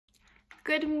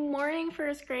Good morning,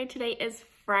 first grade. Today is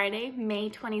Friday,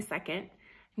 May 22nd.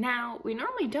 Now, we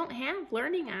normally don't have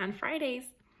learning on Fridays,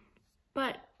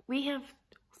 but we have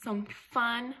some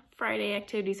fun Friday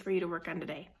activities for you to work on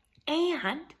today.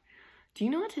 And do you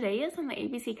know what today is on the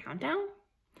ABC Countdown?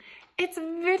 It's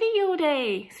video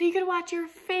day. So you could watch your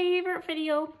favorite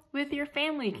video with your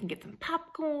family. You can get some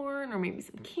popcorn or maybe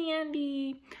some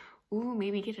candy. Ooh,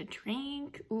 maybe get a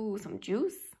drink. Ooh, some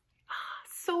juice.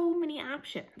 So many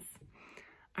options.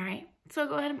 All right, so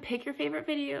go ahead and pick your favorite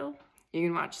video. You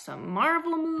can watch some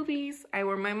Marvel movies. I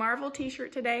wore my Marvel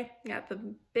t-shirt today. Got the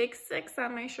Big 6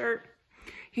 on my shirt.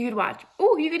 You could watch,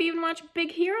 you could even watch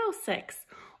Big Hero 6.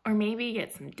 Or maybe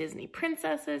get some Disney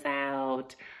princesses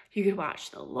out. You could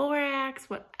watch the Lorax,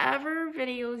 whatever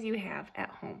videos you have at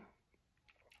home.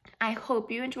 I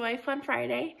hope you enjoy Fun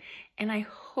Friday, and I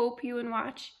hope you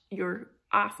watch your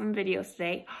awesome videos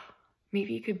today.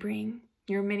 Maybe you could bring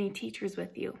your mini teachers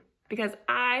with you, because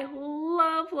I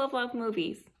love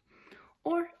movies.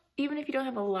 Or even if you don't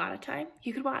have a lot of time,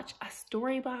 you could watch a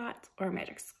Storybot or a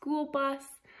Magic School Bus.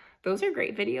 Those are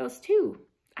great videos too.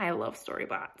 I love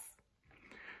Storybots.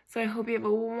 So I hope you have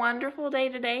a wonderful day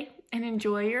today and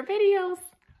enjoy your videos.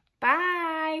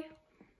 Bye.